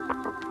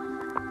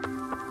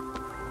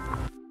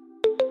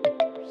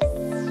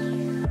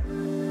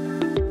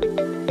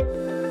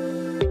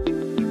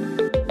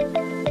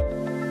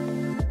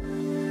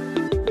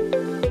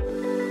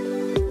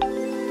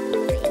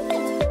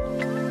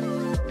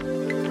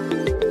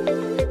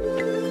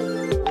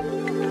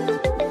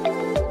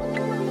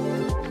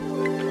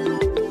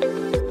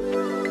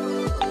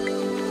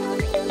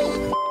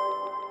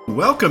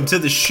welcome to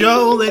the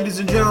show, ladies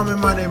and gentlemen.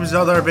 My name is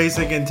Eldar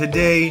Basic, and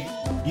today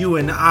you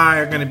and I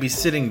are going to be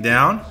sitting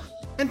down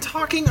and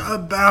talking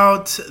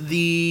about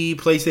the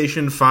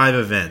PlayStation 5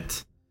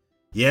 event.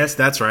 Yes,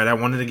 that's right. I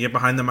wanted to get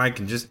behind the mic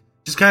and just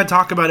kind of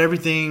talk about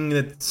everything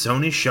that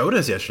Sony showed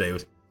us yesterday. It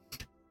was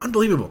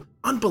unbelievable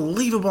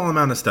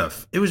amount of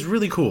stuff. It was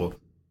really cool.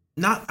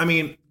 I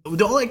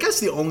guess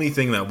the only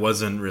thing that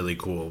wasn't really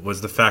cool was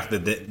the fact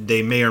that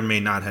they may or may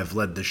not have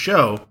led the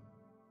show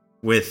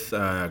with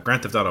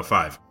Grand Theft Auto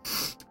 5.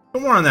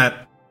 But more on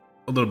that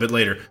a little bit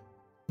later.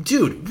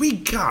 Dude, we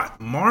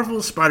got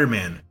Marvel's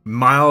Spider-Man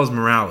Miles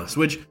Morales,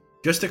 which,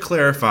 just to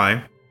clarify,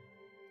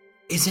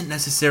 isn't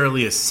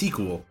necessarily a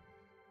sequel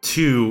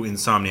to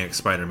Insomniac's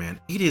Spider-Man.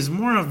 It is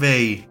more of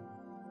a,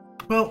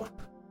 well,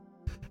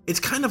 it's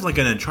kind of like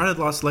an Uncharted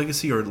Lost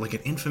Legacy or like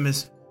an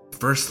Infamous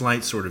First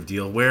Light sort of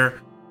deal, where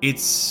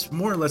it's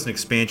more or less an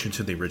expansion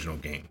to the original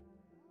game.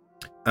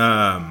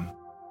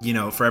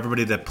 For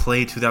everybody that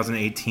played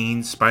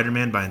 2018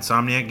 Spider-Man by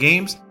Insomniac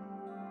Games,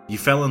 you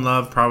fell in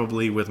love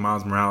probably with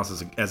Miles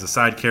Morales as a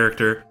side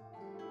character.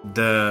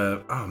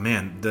 The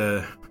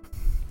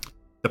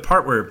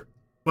part where,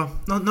 well,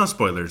 no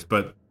spoilers,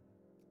 but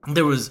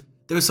there was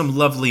some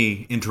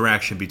lovely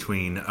interaction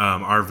between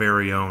our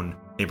very own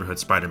neighborhood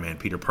Spider-Man,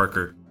 Peter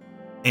Parker,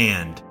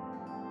 and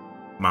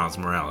Miles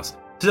Morales.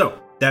 So,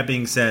 that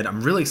being said,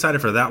 I'm really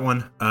excited for that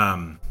one.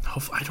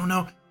 Hopefully, I don't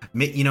know.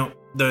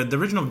 The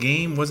original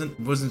game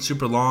wasn't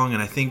super long,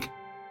 and I think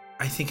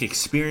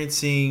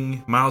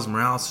experiencing Miles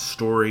Morales'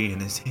 story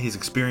and his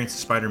experience as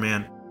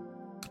Spider-Man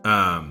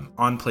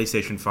on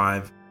PlayStation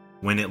 5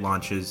 when it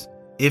launches,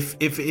 if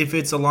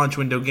it's a launch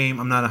window game,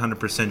 I'm not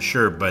 100%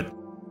 sure, but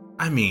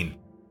I mean,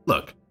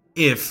 look,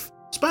 if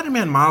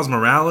Spider-Man Miles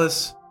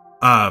Morales,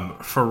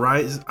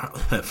 Horizon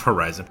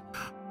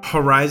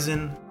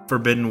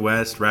Forbidden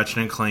West,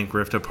 Ratchet & Clank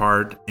Rift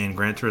Apart, and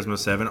Gran Turismo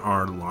 7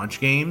 are launch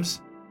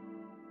games,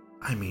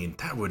 I mean,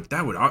 that would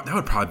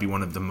probably be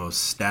one of the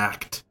most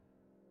stacked,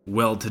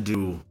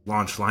 well-to-do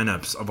launch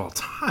lineups of all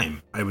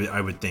time, I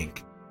would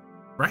think,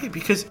 right?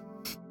 Because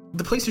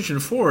the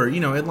PlayStation 4,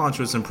 it launched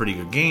with some pretty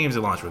good games.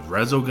 It launched with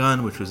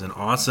Resogun, which was an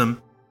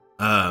awesome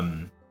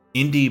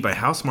indie by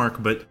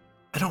Housemarque, but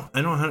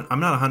I'm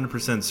not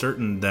 100%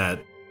 certain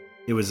that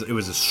it was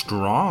a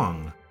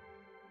strong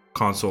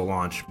console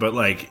launch. But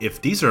like,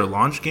 if these are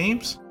launch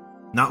games,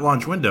 not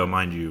launch window,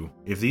 mind you,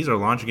 if these are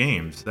launch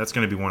games, that's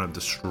going to be one of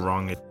the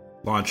strongest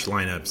launch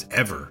lineups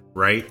ever,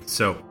 right?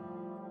 So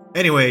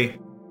anyway,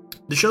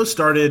 the show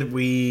started.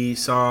 We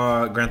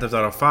saw Grand Theft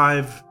Auto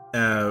 5,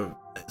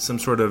 some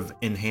sort of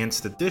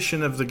enhanced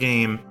edition of the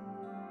game,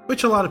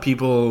 which a lot of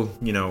people,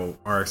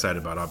 are excited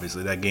about.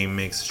 Obviously, that game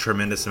makes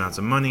tremendous amounts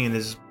of money and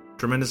is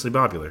tremendously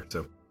popular.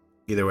 So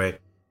either way,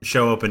 the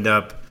show opened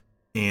up,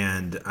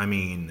 and I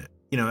mean,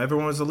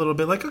 everyone was a little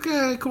bit like,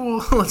 okay,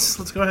 cool,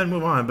 let's go ahead and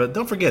move on. But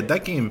don't forget,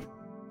 that game,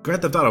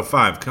 Grand Theft Auto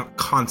 5,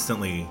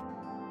 constantly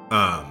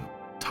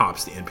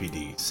tops the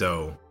NPD.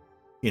 So,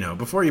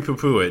 before you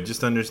poo-poo it,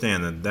 just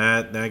understand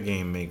that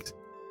game makes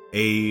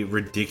a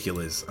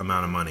ridiculous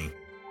amount of money.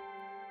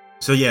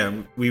 So yeah,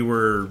 we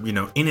were,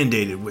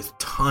 inundated with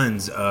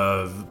tons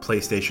of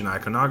PlayStation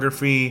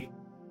iconography.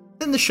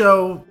 And the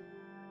show,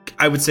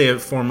 I would say,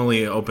 it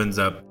formally opens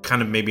up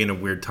kind of maybe in a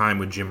weird time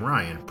with Jim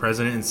Ryan,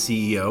 president and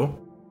CEO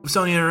of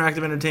Sony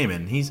Interactive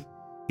Entertainment. He's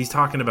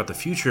talking about the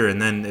future,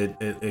 and then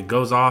it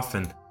goes off,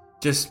 and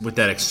just with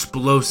that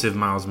explosive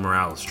Miles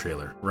Morales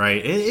trailer,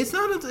 right? It's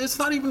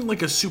not even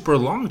like a super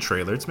long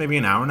trailer. It's maybe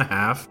an hour and a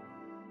half,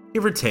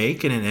 give or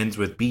take, and it ends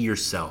with "Be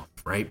yourself,"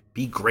 right?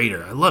 Be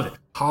greater. I love it.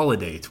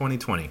 Holiday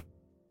 2020,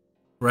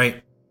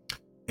 right?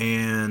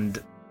 And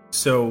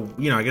so,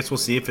 I guess we'll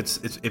see if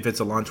it's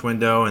a launch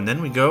window, and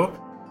then we go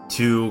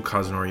to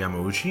Kazunori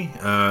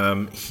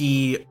Yamauchi.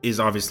 He is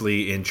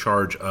obviously in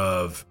charge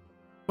of,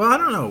 well, I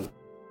don't know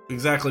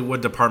exactly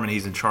what department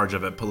he's in charge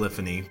of at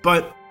Polyphony,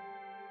 but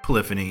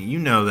Polyphony, you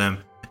know them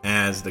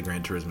as the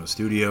Gran Turismo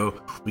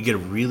studio. We get a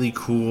really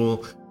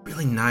cool,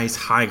 really nice,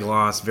 high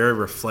gloss, very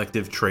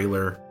reflective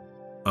trailer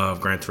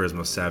of Gran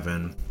Turismo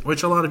 7,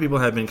 which a lot of people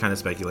have been kind of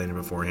speculating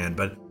beforehand.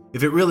 But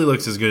if it really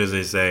looks as good as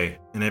they say,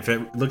 and if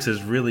it looks as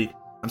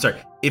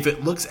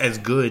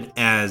good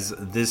as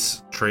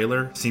this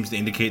trailer seems to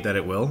indicate that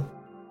it will,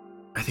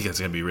 I think that's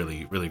going to be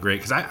really, really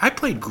great. Because I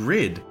played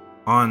Grid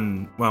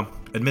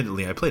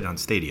admittedly, I played it on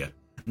Stadia,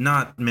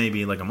 not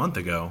maybe like a month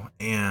ago,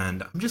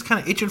 and I'm just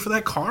kind of itching for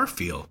that car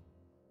feel.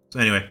 So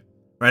anyway,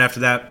 right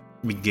after that,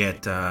 we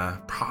get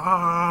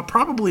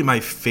probably my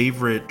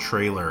favorite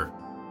trailer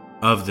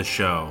of the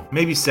show.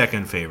 Maybe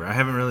second favorite. I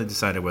haven't really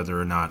decided whether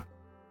or not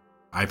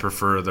I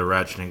prefer the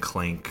Ratchet &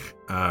 Clank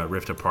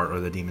Rift Apart or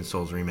the Demon's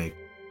Souls remake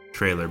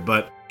trailer.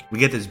 But we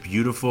get this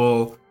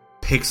beautiful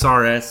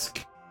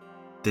Pixar-esque,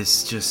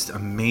 this just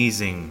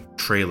amazing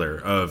trailer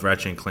of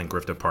Ratchet & Clank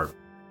Rift Apart,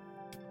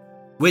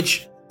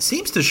 which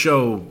seems to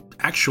show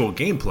actual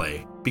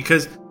gameplay,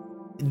 because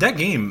that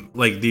game,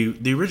 like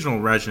the original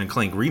Ratchet &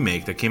 Clank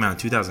remake that came out in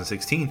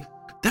 2016,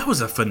 that was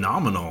a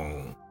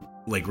phenomenal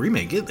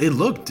remake. It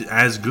looked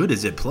as good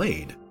as it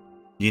played.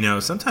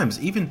 Sometimes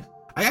even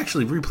I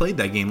actually replayed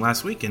that game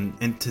last week,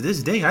 and to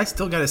this day, I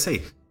still gotta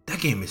say, that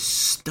game is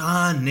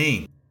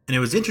stunning. And it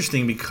was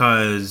interesting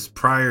because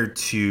prior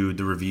to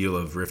the reveal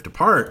of Rift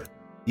Apart,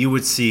 you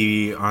would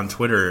see on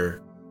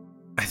Twitter,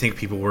 I think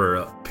people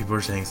were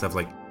saying stuff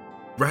like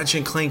Ratchet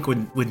and Clank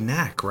would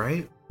knack,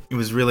 right? It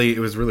was really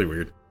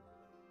weird.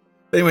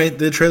 But anyway,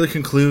 the trailer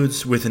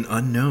concludes with an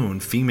unknown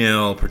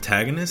female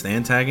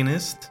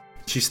antagonist.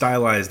 She's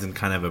stylized in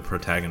kind of a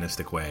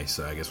protagonistic way,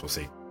 so I guess we'll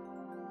see.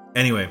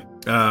 Anyway,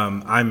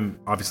 I'm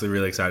obviously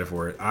really excited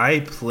for it.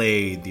 I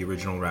played the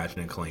original Ratchet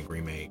and Clank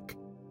remake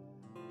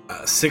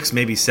 6,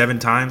 maybe 7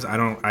 times. I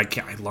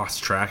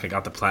lost track. I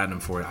got the platinum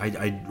for it.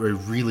 I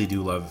really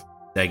do love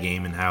that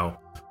game and how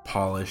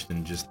polished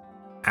and just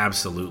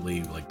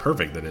absolutely like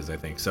perfect that is, I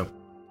think. So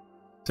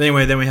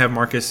anyway, then we have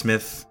Marcus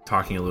Smith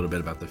talking a little bit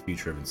about the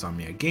future of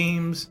Insomniac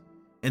Games.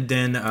 And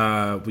then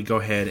we go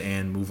ahead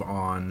and move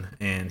on,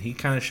 and he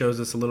kind of shows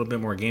us a little bit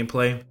more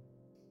gameplay.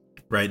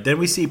 Right, then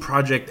we see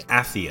Project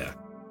Athia,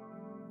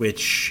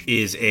 which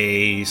is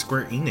a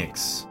Square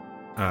Enix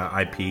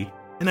IP,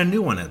 and a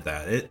new one at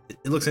that.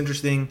 It looks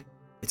interesting.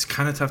 It's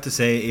kind of tough to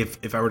say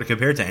if I were to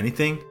compare it to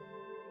anything.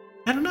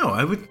 I don't know.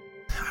 I would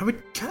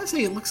kind of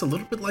say it looks a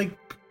little bit like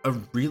a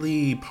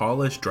really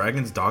polished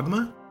Dragon's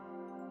Dogma.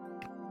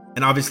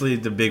 And obviously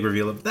the big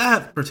reveal of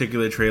that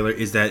particular trailer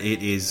is that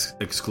it is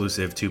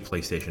exclusive to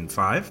PlayStation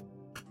 5.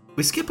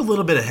 We skip a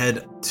little bit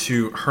ahead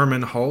to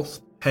Herman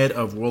Hulst, head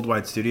of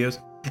Worldwide Studios.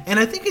 And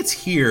I think it's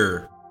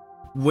here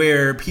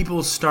where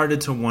people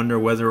started to wonder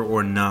whether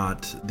or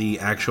not the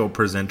actual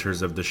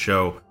presenters of the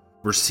show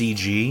were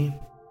CG.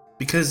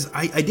 Because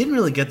I didn't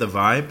really get the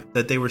vibe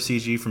that they were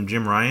CG from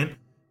Jim Ryan.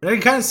 But I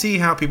can kind of see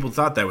how people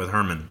thought that with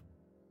Herman.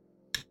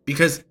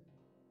 Because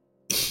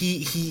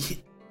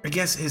he I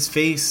guess his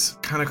face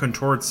kind of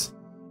contorts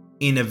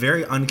in a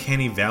very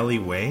uncanny valley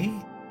way.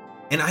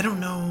 And I don't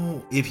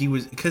know if he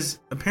was... Because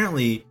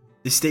apparently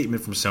the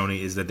statement from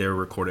Sony is that they were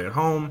recorded at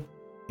home.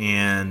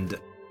 And,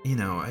 you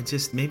know,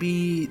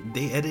 maybe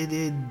they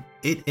edited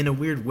it in a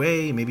weird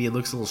way. Maybe it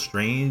looks a little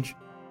strange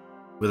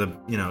with a,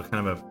 you know,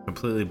 kind of a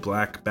completely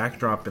black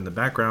backdrop in the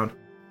background.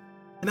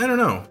 And I don't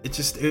know.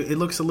 It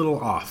looks a little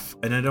off.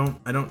 And I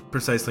don't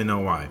precisely know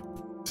why.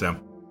 So,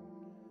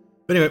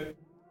 but anyway...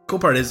 Cool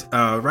part is,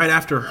 right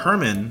after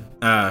Herman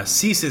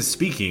ceases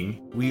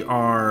speaking,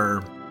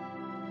 we're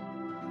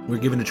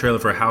given a trailer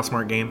for a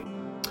Housemarque game,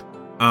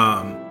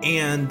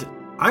 and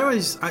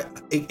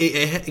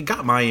it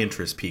got my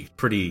interest peaked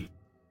pretty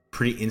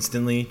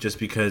instantly, just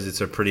because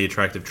it's a pretty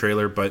attractive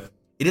trailer. But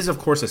it is, of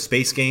course, a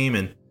space game,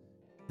 and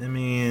I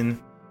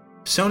mean,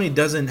 Sony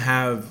doesn't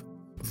have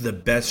the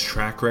best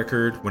track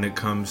record when it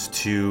comes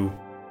to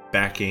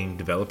backing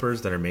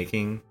developers that are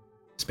making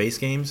space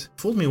games.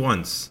 Fooled me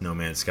once, No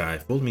Man's Sky.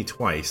 Fooled me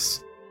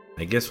twice.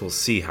 I guess we'll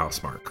see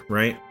Housemarque,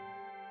 right?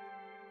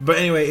 But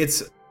anyway,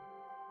 it's,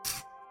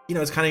 you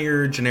know, it's kind of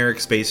your generic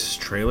space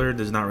trailer.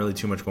 There's not really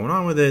too much going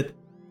on with it.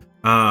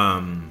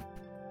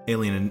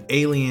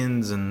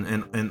 Aliens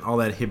and all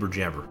that hibber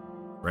jabber,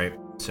 right?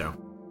 So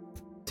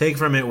take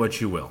from it what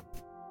you will.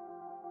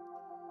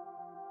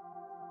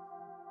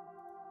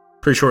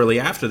 Pretty shortly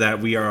after that,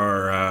 we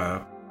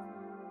are,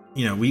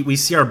 we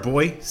see our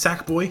boy,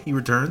 Sackboy. He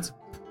returns,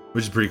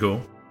 which is pretty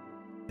cool.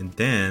 And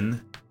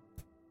then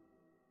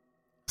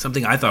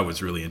something I thought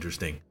was really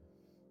interesting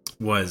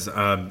was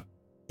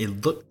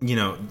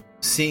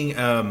seeing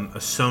a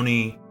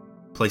Sony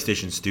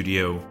PlayStation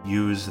studio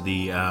use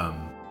the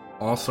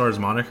All-Stars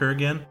moniker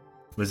again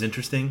was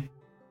interesting.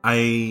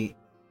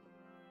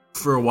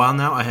 For a while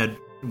now, I had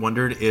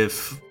wondered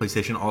if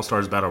PlayStation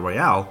All-Stars Battle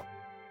Royale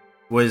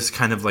was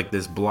kind of like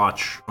this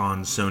blotch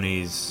on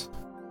Sony's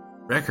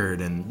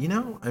record. And, you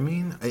know, I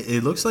mean,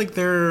 it looks like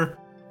they're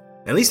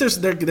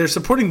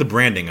supporting the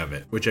branding of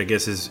it, which I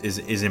guess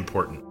is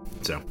important.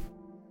 So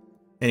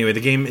anyway,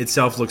 the game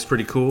itself looks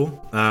pretty cool.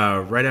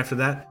 Right after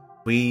that,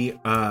 we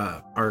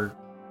we're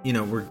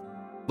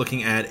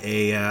looking at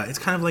it's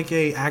kind of like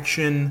a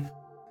action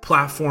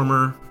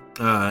platformer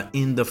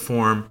in the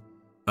form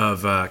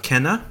of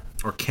Kenna,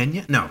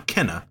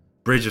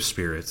 Bridge of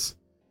Spirits.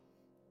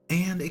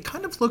 And it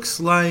kind of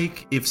looks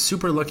like if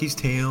Super Lucky's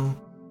Tale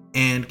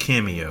and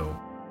Cameo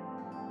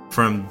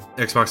from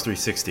Xbox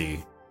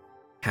 360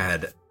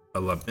 had a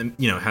love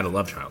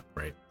child,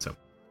 right? So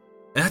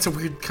that's a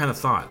weird kind of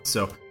thought.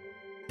 So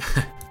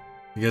I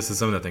guess it's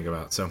something to think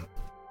about. So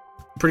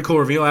pretty cool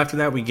reveal. After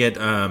that, we get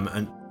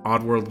an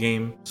Oddworld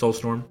game,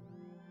 Soulstorm.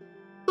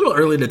 A little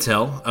early to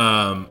tell.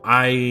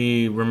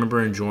 I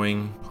remember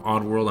enjoying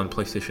Oddworld on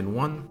PlayStation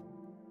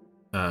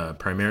 1,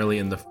 primarily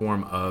in the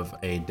form of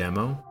a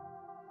demo.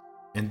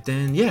 And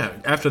then,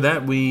 after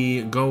that,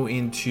 we go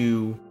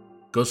into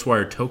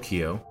Ghostwire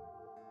Tokyo.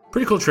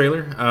 Pretty cool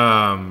trailer.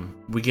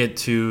 We get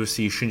to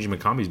see Shinji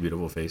Mikami's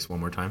beautiful face one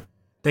more time.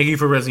 Thank you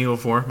for Resident Evil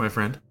 4, my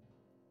friend.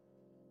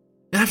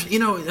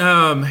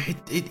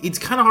 It's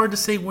kind of hard to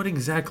say what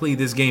exactly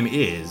this game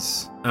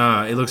is.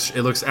 It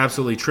looks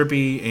absolutely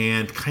trippy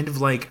and kind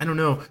of like, I don't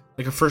know,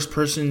 like a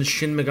first-person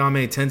Shin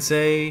Megami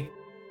Tensei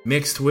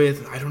mixed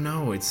with, I don't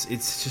know, it's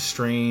just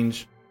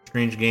strange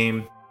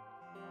game.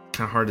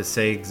 kind of hard to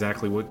say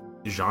exactly what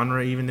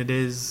genre even it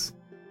is.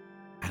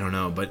 I don't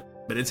know, but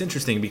it's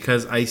interesting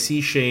because I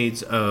see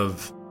shades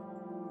of,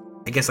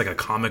 I guess, like a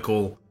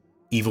comical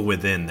Evil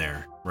Within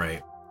there,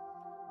 right?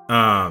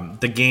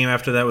 The game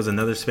after that was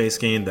another space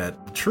game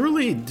that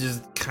truly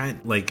just kind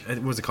of like,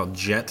 what was it called?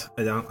 Jet.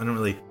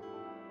 Didn't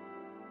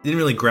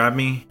really grab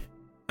me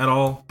at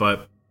all.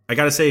 But I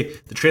gotta say,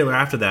 the trailer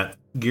after that,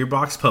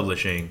 Gearbox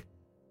Publishing,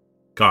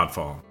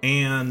 Godfall,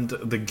 and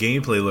the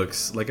gameplay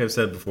looks, like I've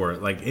said before,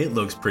 like it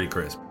looks pretty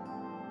crisp.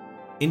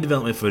 In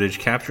development footage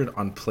captured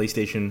on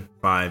PlayStation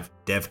 5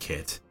 dev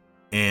kit,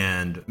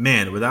 and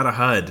man, without a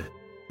HUD,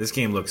 this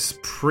game looks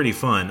pretty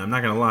fun. I'm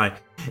not gonna lie.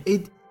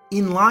 It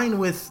in line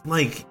with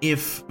like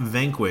if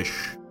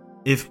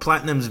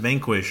Platinum's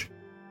Vanquish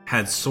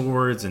had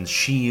swords and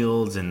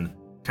shields and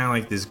kind of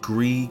like this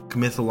Greek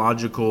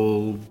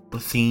mythological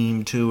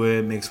theme to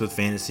it, mixed with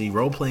fantasy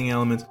role-playing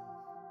elements.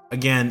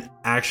 Again,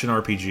 action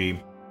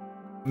RPG,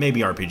 maybe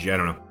RPG, I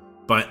don't know,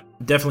 but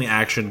definitely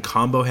action,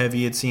 combo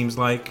heavy. It seems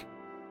like.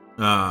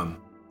 I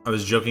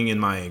was joking in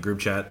my group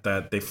chat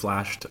that they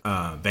flashed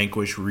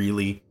Vanquish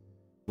really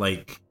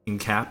like in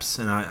caps,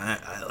 and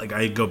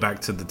I go back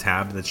to the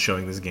tab that's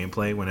showing this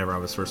gameplay whenever I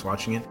was first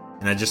watching it,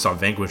 and I just saw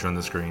Vanquish on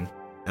the screen,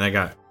 and I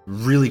got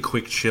really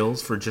quick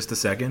chills for just a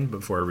second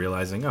before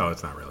realizing, oh,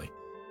 it's not really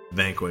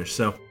Vanquish.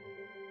 So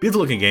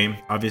beautiful looking game.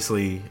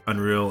 Obviously,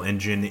 Unreal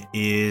Engine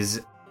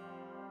is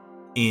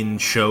in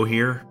show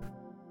here.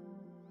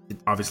 It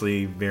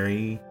obviously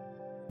very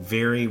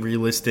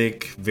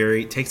realistic,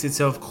 takes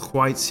itself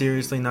quite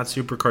seriously, not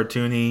super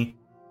cartoony.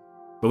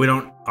 But we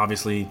don't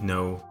obviously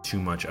know too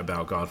much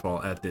about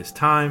Godfall at this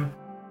time,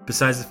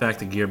 besides the fact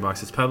that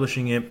Gearbox is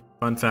publishing it.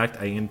 Fun fact,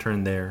 I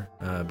interned there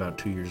about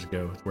 2 years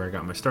ago. It's where I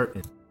got my start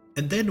in.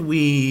 And then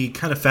we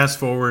kind of fast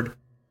forward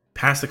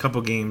past a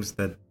couple games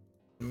that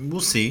we'll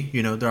see,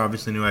 they're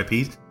obviously new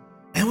IPs.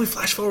 And we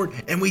flash forward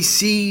and we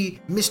see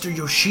Mr.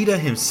 Yoshida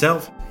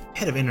himself,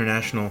 head of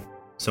international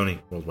Sony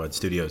Worldwide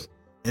Studios.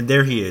 And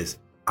there he is.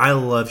 I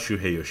love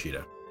Shuhei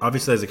Yoshida.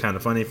 Obviously, as a kind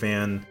of funny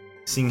fan,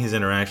 seeing his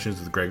interactions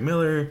with Greg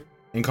Miller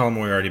and Colin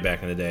Moriarty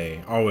back in the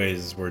day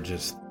always were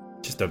just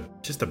a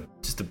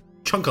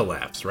chunk of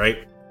laughs,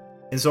 right?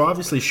 And so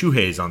obviously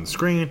Shuhei's on the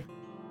screen.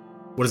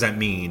 What does that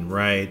mean,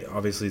 right?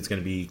 Obviously, it's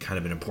going to be kind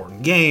of an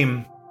important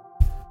game.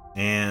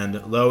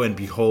 And lo and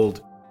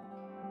behold,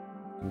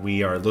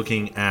 we are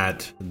looking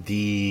at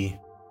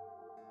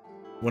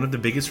one of the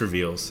biggest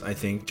reveals, I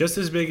think, just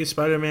as big as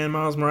Spider-Man,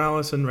 Miles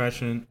Morales, and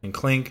Ratchet and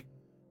Clank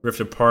Rift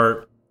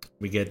Apart.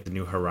 We get the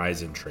new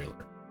Horizon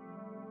trailer,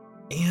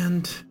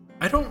 and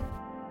I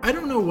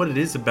don't know what it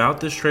is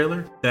about this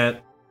trailer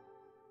that.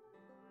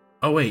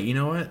 Oh wait, you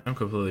know what? I'm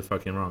completely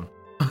fucking wrong.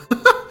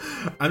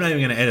 I'm not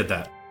even gonna edit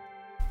that.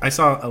 I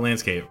saw a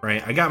landscape,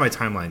 right? I got my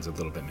timelines a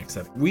little bit mixed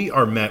up. We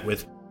are met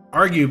with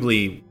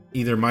arguably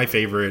either my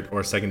favorite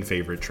or second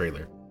favorite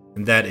trailer,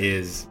 and that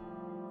is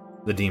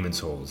the Demon's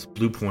Souls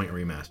Blue Point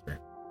remaster.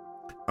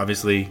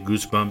 Obviously,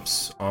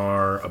 goosebumps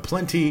are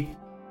aplenty.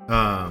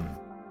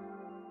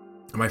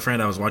 My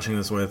friend I was watching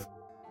this with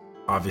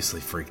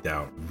obviously freaked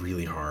out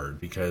really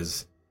hard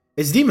because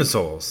it's Demon's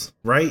Souls,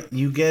 right?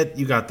 You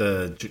got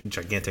the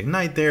gigantic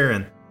knight there,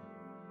 and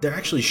they're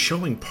actually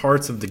showing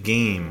parts of the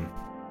game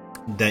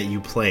that you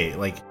play.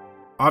 Like,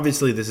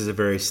 obviously, this is a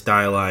very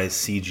stylized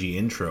CG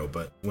intro,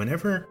 but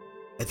whenever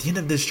at the end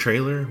of this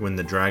trailer, when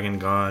the dragon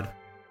god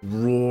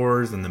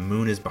roars and the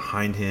moon is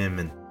behind him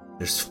and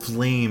there's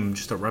flame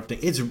just erupting,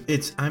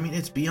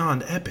 it's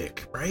beyond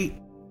epic, right?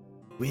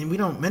 We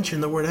don't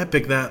mention the word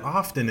epic that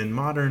often in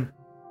modern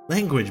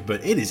language,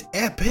 but it is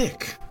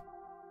epic.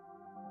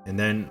 And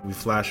then we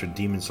flash with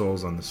Demon's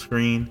Souls on the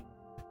screen.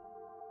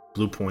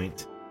 Blue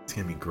Point, it's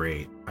gonna be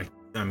great.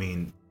 I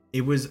mean,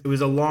 it was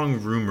a long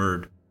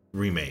rumored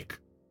remake,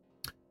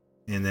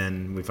 and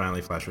then we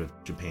finally flash with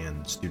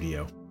Japan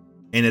Studio.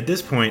 And at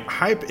this point,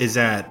 hype is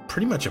at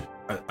pretty much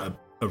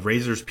a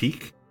razor's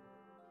peak.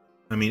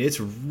 I mean, it's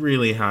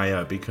really high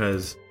up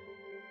because,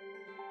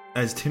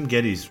 as Tim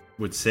Geddes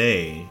would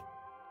say,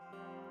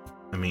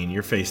 I mean,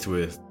 you're faced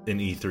with an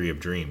E3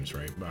 of dreams,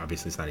 right? Well,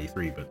 obviously, it's not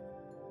E3, but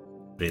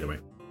either way.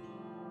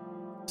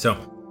 So,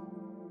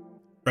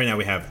 right now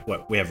we have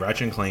what? We have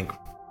Ratchet and Clank,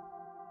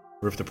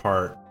 Rift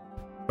Apart,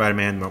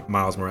 Spider-Man,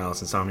 Miles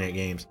Morales, Insomniac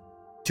Games.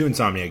 2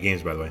 Insomniac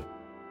Games, by the way.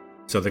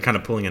 So they're kind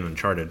of pulling in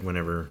Uncharted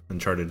whenever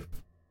Uncharted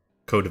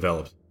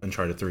co-develops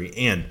Uncharted 3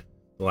 and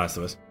The Last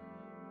of Us,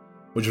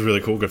 which is really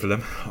cool. Good for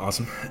them.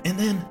 Awesome. And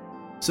then,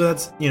 so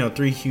that's,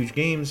 2 huge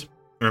games.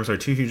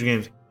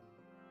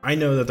 I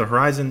know that the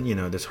Horizon,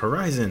 this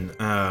Horizon,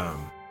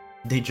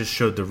 they just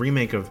showed the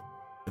remake of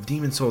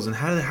Demon's Souls, and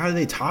how do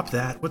they top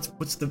that?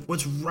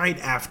 What's right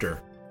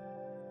after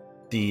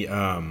the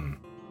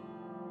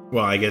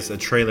well, I guess a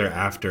trailer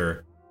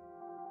after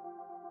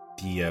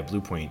the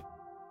Blue Point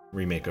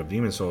remake of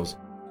Demon's Souls,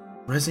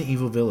 Resident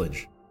Evil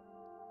Village,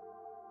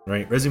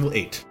 right? Resident Evil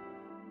 8.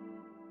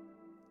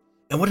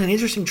 And what an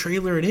interesting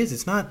trailer it is.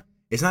 It's not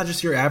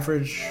just your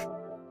average.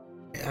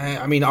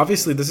 I mean,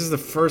 obviously, this is the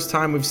first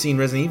time we've seen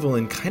Resident Evil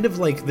in kind of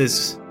like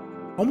this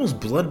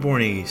almost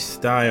Bloodborne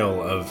style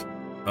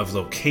of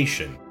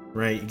location,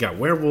 right? You got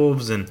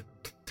werewolves and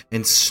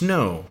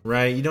snow,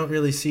 right? You don't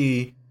really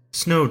see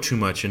snow too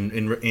much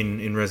in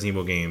Resident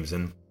Evil games,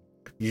 and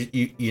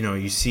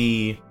you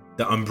see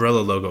the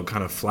Umbrella logo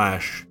kind of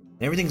flash.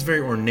 Everything's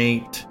very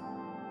ornate,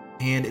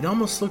 and it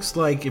almost looks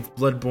like if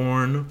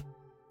Bloodborne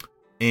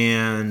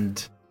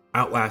and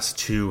Outlast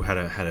 2 had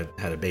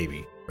a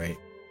baby, right?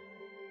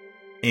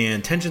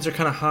 And tensions are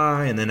kind of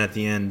high, and then at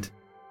the end,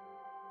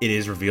 it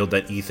is revealed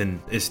that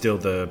Ethan is still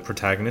the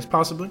protagonist,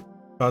 possibly.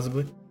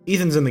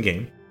 Ethan's in the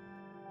game,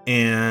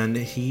 and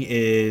he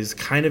is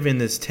kind of in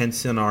this tense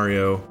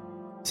scenario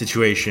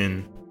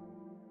situation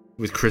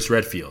with Chris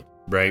Redfield,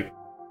 right?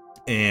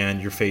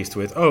 And you're faced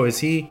with, is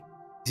he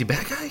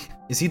bad guy?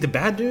 Is he the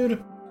bad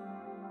dude?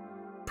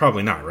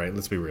 Probably not, right?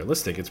 Let's be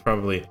realistic. It's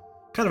probably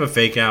kind of a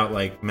fake out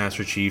like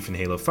Master Chief in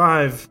Halo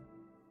 5.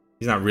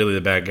 He's not really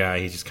the bad guy.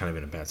 He's just kind of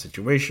in a bad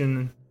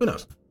situation. Who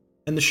knows?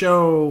 And the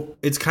show,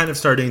 it's kind of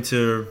starting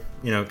to,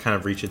 kind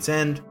of reach its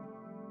end.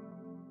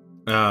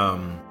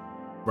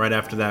 Right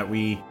after that,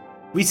 we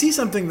see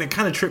something that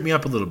kind of tripped me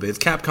up a little bit. It's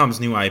Capcom's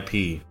new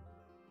IP.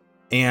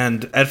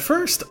 And at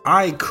first,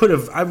 I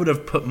would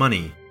have put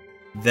money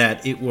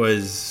that it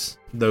was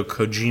the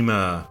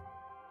Kojima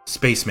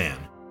Spaceman,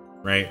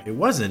 right? It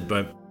wasn't,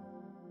 but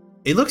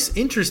it looks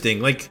interesting.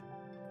 Like,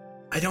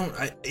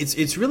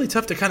 it's really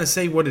tough to kind of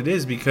say what it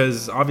is,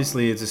 because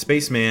obviously it's a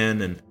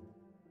spaceman and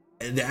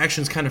the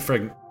action's kind of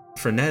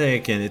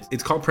frenetic, and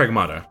it's called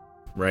Pragmata,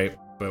 right?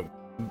 But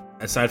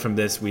aside from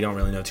this, we don't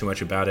really know too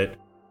much about it.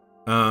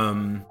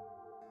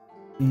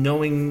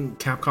 Knowing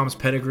Capcom's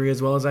pedigree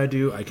as well as I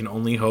do, I can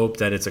only hope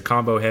that it's a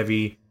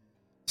combo-heavy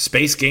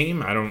space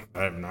game.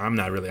 I'm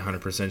not really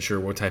 100% sure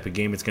what type of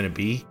game it's going to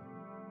be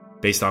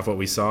based off what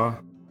we saw.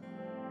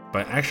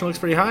 But action looks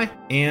pretty high,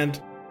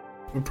 and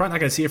we're probably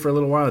not going to see it for a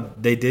little while.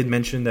 They did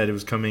mention that it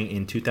was coming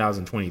in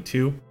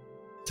 2022,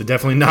 so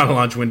definitely not a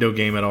launch window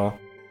game at all.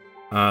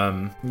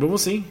 But we'll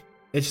see.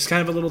 It's just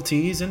kind of a little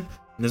tease, and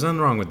there's nothing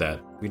wrong with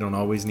that. We don't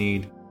always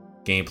need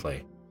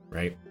gameplay,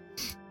 right?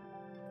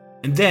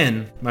 And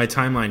then my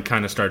timeline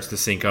kind of starts to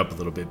sync up a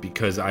little bit,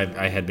 because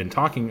I had been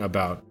talking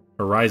about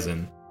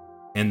Horizon,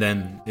 and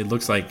then it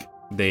looks like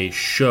they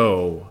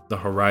show the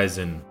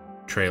Horizon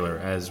trailer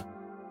as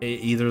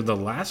either the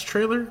last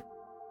trailer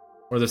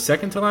or the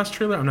second to last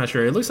trailer. I'm not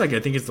sure. It looks like, I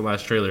think it's the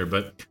last trailer,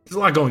 but there's a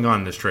lot going on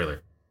in this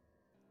trailer.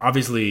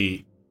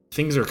 Obviously,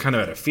 things are kind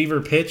of at a fever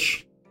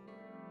pitch.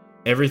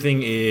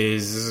 Everything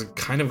is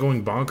kind of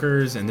going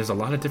bonkers, and there's a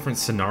lot of different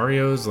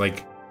scenarios,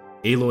 like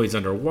Aloy's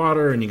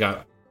underwater, and you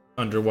got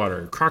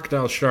underwater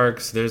crocodile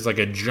sharks. There's like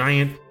a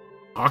giant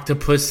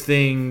octopus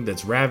thing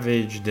that's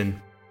ravaged, and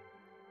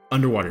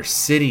underwater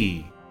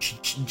city,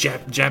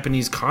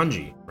 Japanese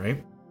kanji,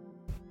 right?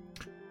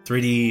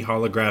 3D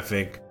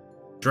holographic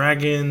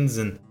dragons,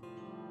 and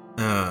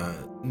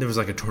there was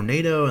like a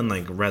tornado and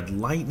like red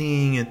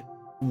lightning. And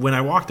when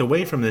I walked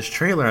away from this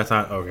trailer, I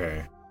thought,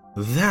 okay,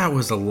 that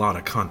was a lot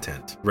of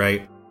content,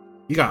 right?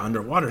 You got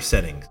underwater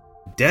settings,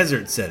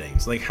 desert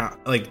settings,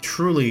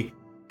 truly,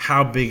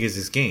 how big is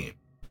this game,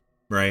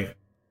 right?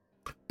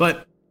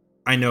 But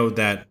I know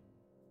that,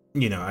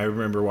 I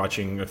remember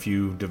watching a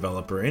few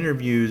developer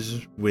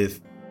interviews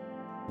with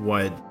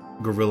what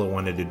Guerrilla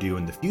wanted to do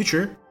in the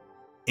future,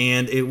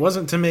 and it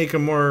wasn't to make a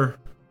more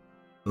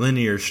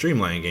linear,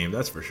 streamlined game,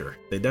 that's for sure.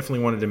 They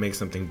definitely wanted to make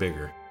something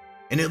bigger.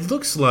 And it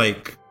looks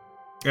like,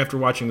 after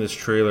watching this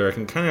trailer,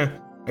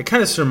 I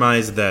kind of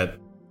surmise that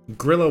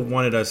Guerrilla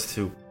wanted us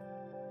to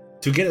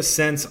get a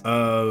sense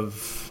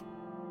of,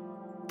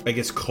 I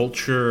guess,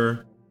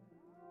 culture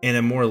and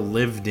a more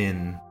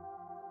lived-in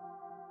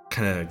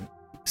kind of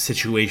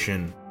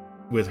situation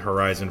with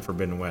Horizon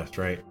Forbidden West,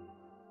 right?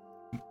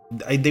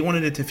 They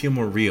wanted it to feel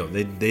more real.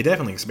 They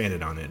definitely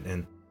expanded on it,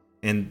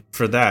 and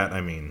for that,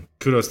 I mean,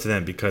 kudos to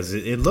them, because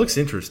it looks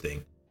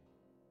interesting.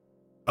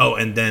 Oh,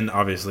 and then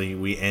obviously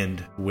we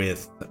end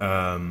with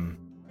the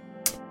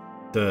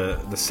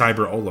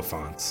cyber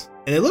Oliphants,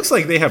 and it looks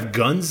like they have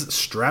guns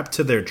strapped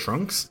to their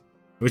trunks,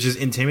 which is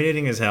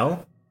intimidating as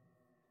hell.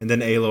 And then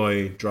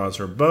Aloy draws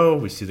her bow.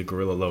 We see the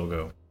Guerrilla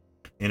logo,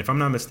 and if I'm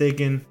not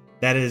mistaken,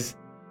 that is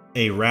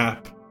a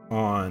wrap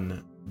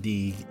on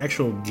the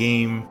actual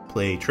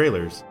gameplay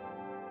trailers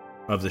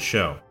of the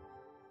show,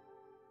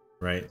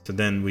 right? So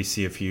then we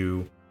see a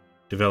few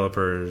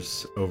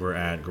developers over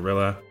at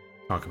Guerrilla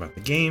talk about the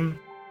game,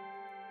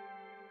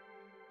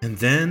 and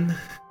then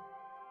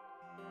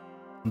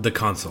the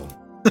console.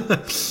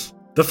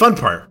 The fun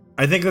part.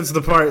 I think that's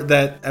the part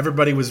that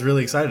everybody was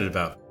really excited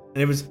about,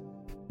 and it was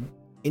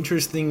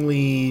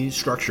interestingly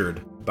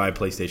structured by by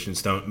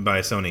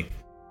Sony,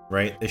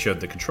 right? They showed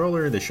the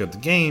controller, they showed the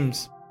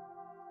games,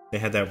 they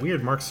had that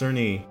weird Mark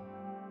Cerny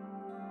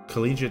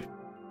collegiate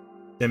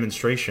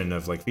demonstration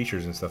of like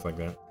features and stuff like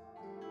that,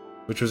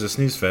 which was a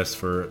snooze fest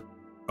for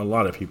a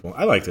lot of people.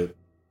 I liked it.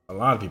 A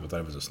lot of people thought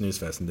it was a snooze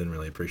fest and didn't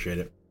really appreciate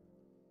it.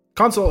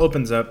 Console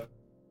opens up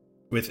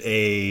with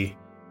a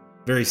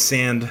very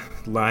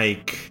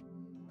sand-like,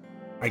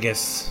 I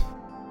guess,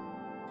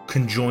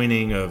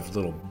 conjoining of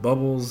little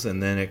bubbles,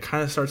 and then it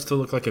kind of starts to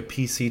look like a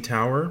PC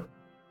tower,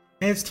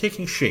 and it's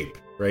taking shape,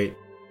 right?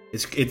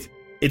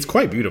 It's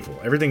quite beautiful.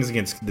 Everything's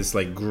against this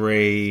like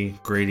gray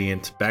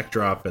gradient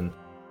backdrop, and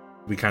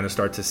we kind of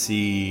start to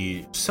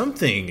see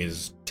something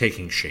is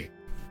taking shape,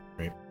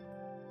 right?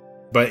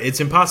 But it's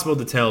impossible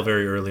to tell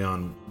very early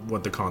on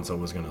what the console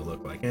was going to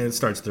look like, and it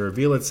starts to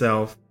reveal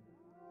itself,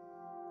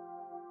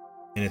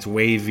 and it's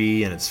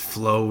wavy and it's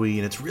flowy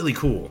and it's really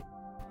cool.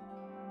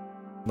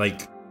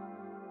 Like,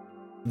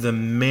 the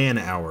man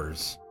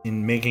hours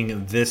in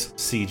making this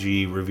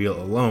CG reveal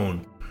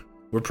alone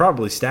were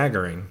probably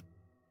staggering.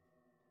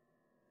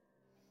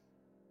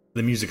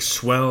 The music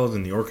swelled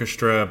in the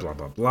orchestra, blah,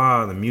 blah,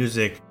 blah. The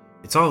music,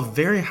 it's all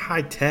very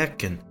high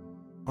tech and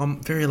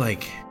very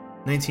like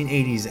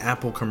 1980s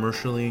Apple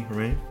commercially,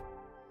 right?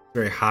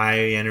 Very high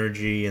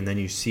energy, and then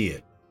you see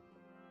it.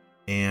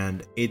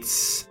 And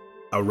it's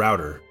a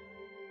router.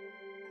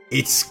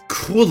 It's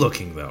cool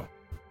looking though.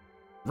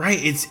 Right?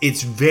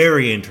 It's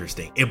very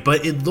interesting.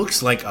 But it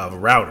looks like a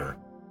router.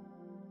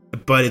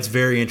 But it's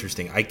very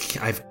interesting.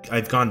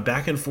 I've gone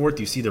back and forth.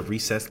 You see the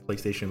recessed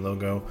PlayStation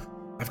logo.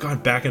 I've gone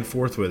back and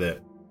forth with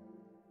it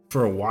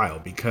for a while,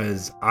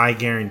 because I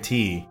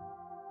guarantee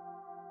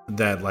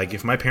that, like,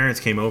 if my parents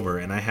came over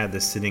and I had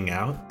this sitting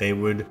out, they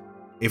would,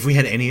 if we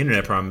had any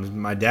internet problems,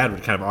 my dad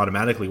would kind of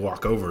automatically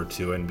walk over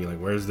to it and be like,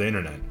 "Where's the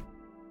internet?"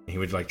 And he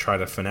would like try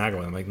to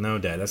finagle. I'm like, "No,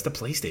 Dad, that's the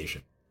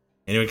PlayStation."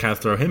 And it would kind of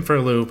throw him for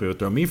a loop. It would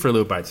throw me for a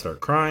loop. I'd start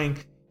crying.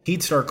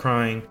 He'd start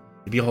crying.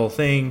 It'd be a whole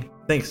thing.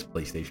 Thanks,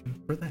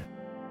 PlayStation, for that.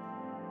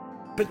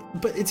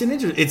 But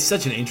it's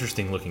such an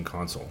interesting looking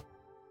console,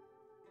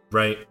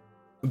 right?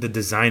 The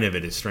design of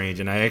it is strange.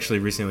 And I actually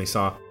recently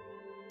saw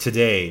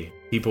today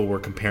people were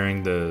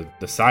comparing the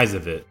size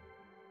of it.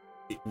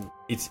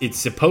 It's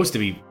supposed to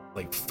be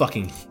like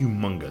fucking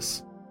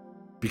humongous,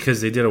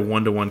 because they did a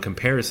 1-to-1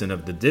 comparison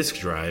of the disk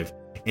drive,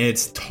 and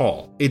it's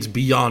tall. It's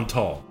beyond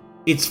tall.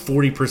 It's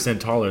 40%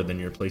 taller than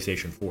your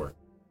PlayStation 4.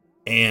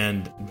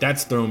 And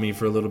that's thrown me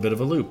for a little bit of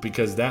a loop,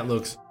 because that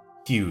looks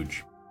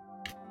huge.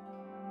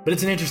 But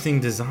it's an interesting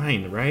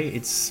design, right?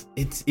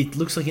 It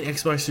looks like an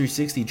Xbox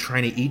 360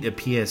 trying to eat a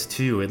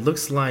PS2. It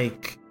looks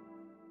like,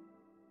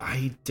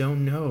 I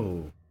don't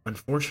know.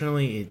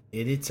 Unfortunately,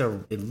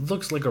 it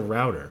looks like a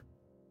router.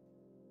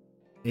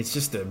 It's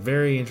just a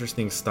very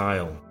interesting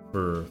style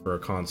for a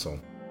console.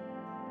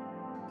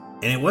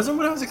 And it wasn't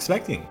what I was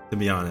expecting, to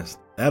be honest,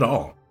 at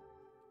all.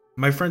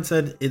 My friend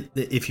said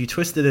if you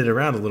twisted it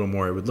around a little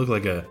more, it would look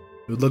like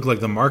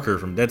the marker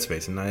from Dead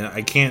Space, and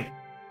I can't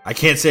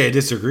say I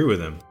disagree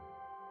with him.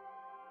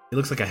 It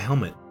looks like a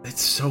helmet.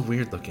 It's so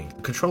weird looking.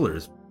 The controller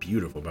is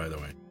beautiful, by the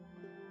way.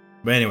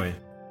 But anyway,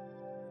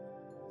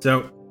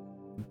 so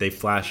they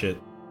flash it.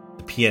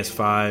 The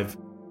PS5.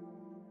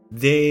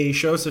 They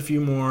show us a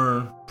few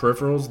more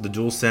peripherals. The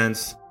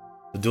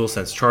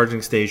DualSense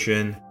charging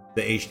station,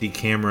 the HD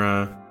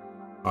camera.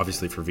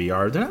 Obviously for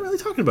VR. They're not really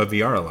talking about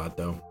VR a lot,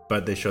 though.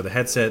 But they show the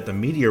headset, the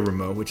media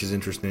remote, which is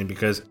interesting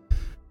because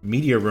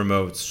media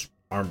remotes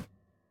are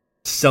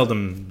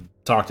seldom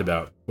talked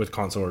about with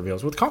console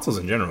reveals. With consoles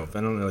in general.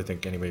 I don't really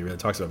think anybody really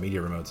talks about media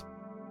remotes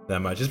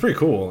that much. It's pretty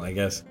cool, I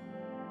guess.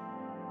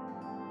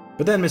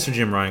 But then Mr.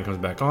 Jim Ryan comes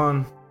back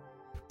on,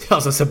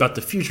 tells us about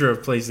the future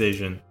of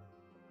PlayStation,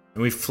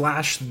 and we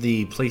flash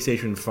the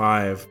PlayStation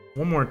 5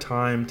 one more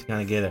time to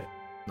kind of get an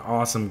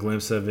awesome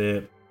glimpse of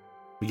it.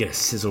 We get a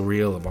sizzle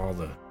reel of all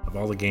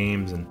the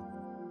games, and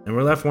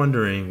we're left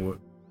wondering,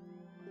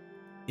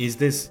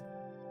 this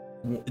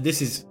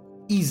is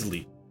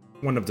easily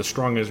one of the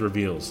strongest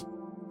reveals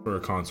for a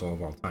console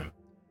of all time.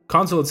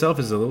 Console itself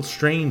is a little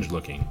strange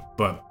looking,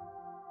 but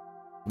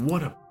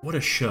what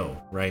a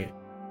show, right?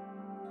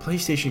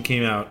 PlayStation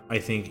came out, I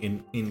think,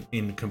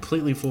 in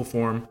completely full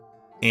form,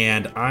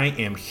 and I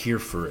am here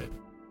for it.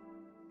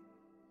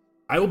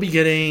 I will be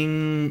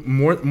getting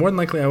more than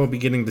likely I will be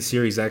getting the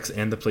Series X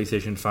and the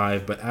PlayStation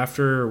 5, but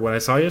after what I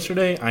saw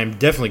yesterday, I'm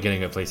definitely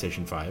getting a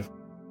PlayStation 5.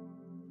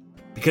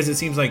 Because it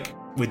seems like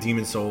with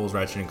Demon's Souls,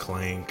 Ratchet &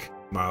 Clank,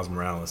 Miles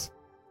Morales,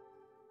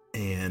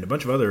 and a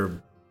bunch of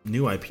other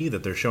new IP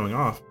that they're showing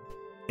off,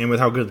 and with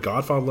how good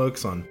Godfall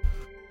looks on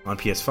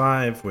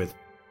PS5 with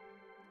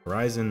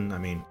Horizon, I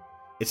mean,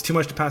 it's too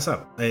much to pass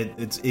up.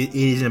 It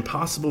is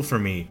impossible for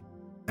me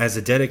as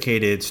a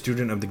dedicated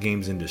student of the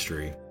games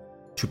industry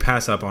to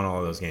pass up on all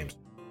of those games.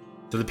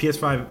 So the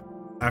PS5,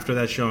 after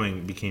that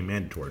showing, became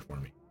mandatory for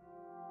me.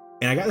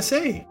 And I gotta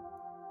say,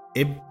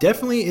 it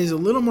definitely is a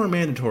little more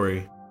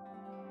mandatory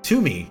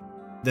to me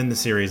than the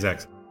Series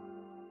X.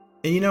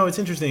 And you know, it's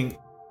interesting.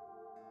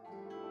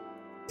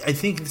 I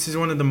think this is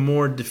one of the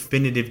more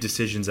definitive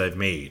decisions I've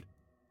made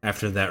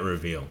after that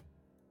reveal.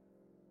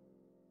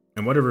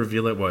 And what a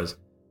reveal it was.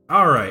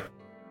 Alright,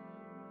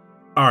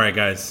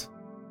 guys.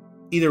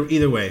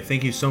 Either way,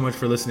 thank you so much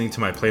for listening to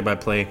my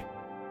play-by-play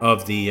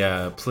of the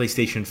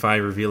PlayStation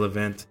 5 reveal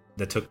event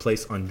that took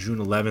place on June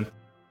 11th. It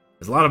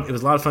was a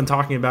lot of fun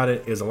talking about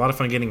it. It was a lot of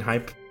fun getting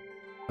hype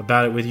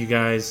about it with you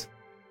guys.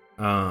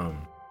 A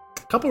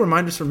couple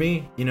reminders for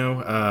me,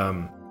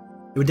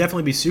 It would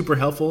definitely be super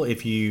helpful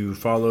if you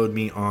followed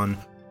me on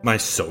my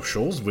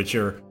socials, which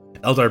are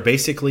Eldar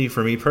basically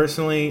for me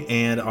personally,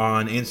 and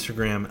on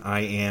Instagram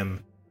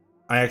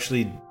I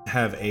actually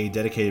have a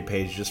dedicated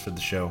page just for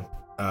the show,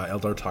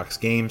 Eldar Talks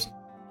Games.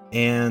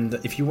 And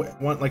if you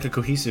want like a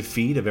cohesive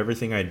feed of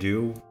everything I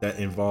do that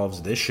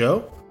involves this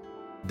show,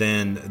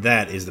 then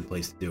that is the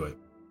place to do it.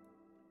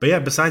 But yeah,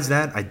 besides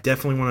that, I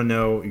definitely want to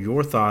know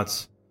your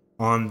thoughts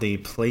on the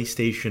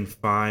PlayStation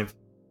 5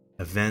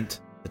 event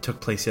that took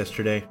place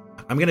yesterday.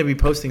 I'm going to be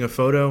posting a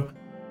photo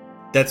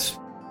that's,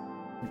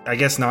 I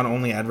guess, not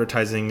only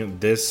advertising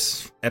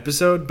this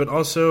episode, but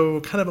also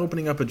kind of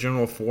opening up a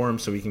general forum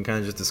so we can kind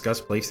of just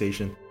discuss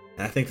PlayStation.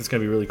 And I think that's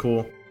going to be really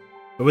cool.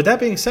 But with that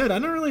being said, I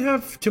don't really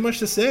have too much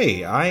to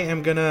say.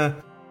 I'm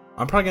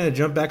probably gonna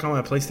jump back on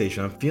my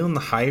PlayStation. I'm feeling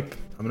the hype.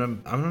 I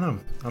don't know.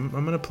 I'm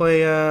gonna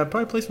play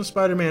probably play some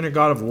Spider-Man or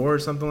God of War or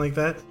something like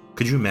that.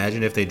 Could you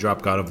imagine if they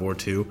dropped God of War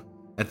 2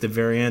 at the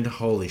very end?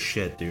 Holy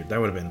shit, dude, that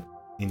would have been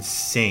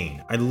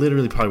insane. I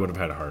literally probably would have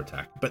had a heart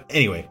attack. But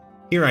anyway,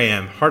 here I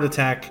am, heart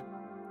intact.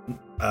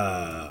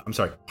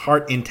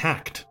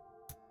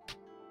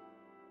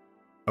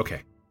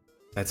 Okay,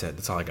 that's it.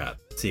 That's all I got.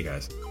 See you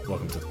guys.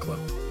 Welcome to the club.